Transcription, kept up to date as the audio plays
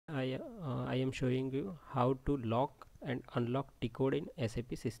I am showing you how to lock and unlock T-code in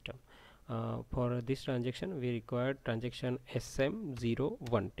SAP system. For this transaction we require transaction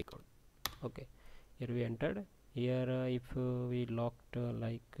SM01 T-code. Okay, here we entered. Here if we locked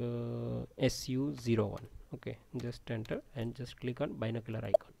SU01, okay, just enter and just click on binocular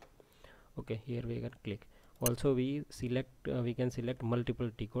icon. Okay, here we can click. Also we can select multiple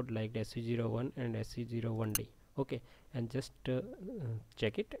T-code like SU01 and SU01D. Okay, and just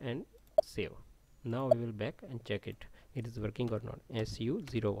check it and save. Now we will back and check it is working or not.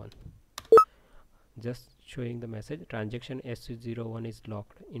 SU01, just showing the message transaction SU01 is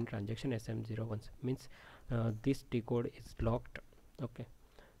locked in transaction SM01, means this T-code is locked. Okay,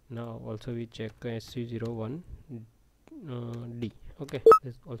 now also we check SU01 D. Okay,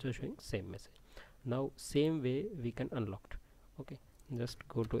 this also showing same message. Now same way we can unlock. Okay, just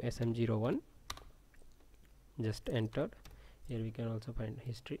go to SM01, just enter. Here we can also find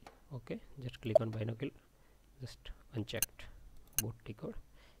history. Okay, just click on binocular, just unchecked boot T-code,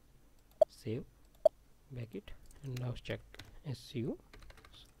 save, back it, and now check SU01.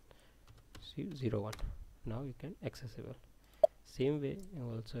 now you can accessible. Same way you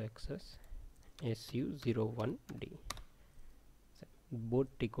also access SU01D. Both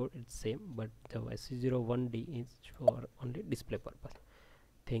T-code is same, but the SU01D is for only display purpose.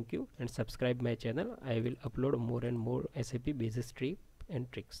 Thank you, and subscribe my channel. I will upload more and more SAP basis tips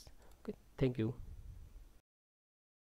and tricks. Okay, thank you.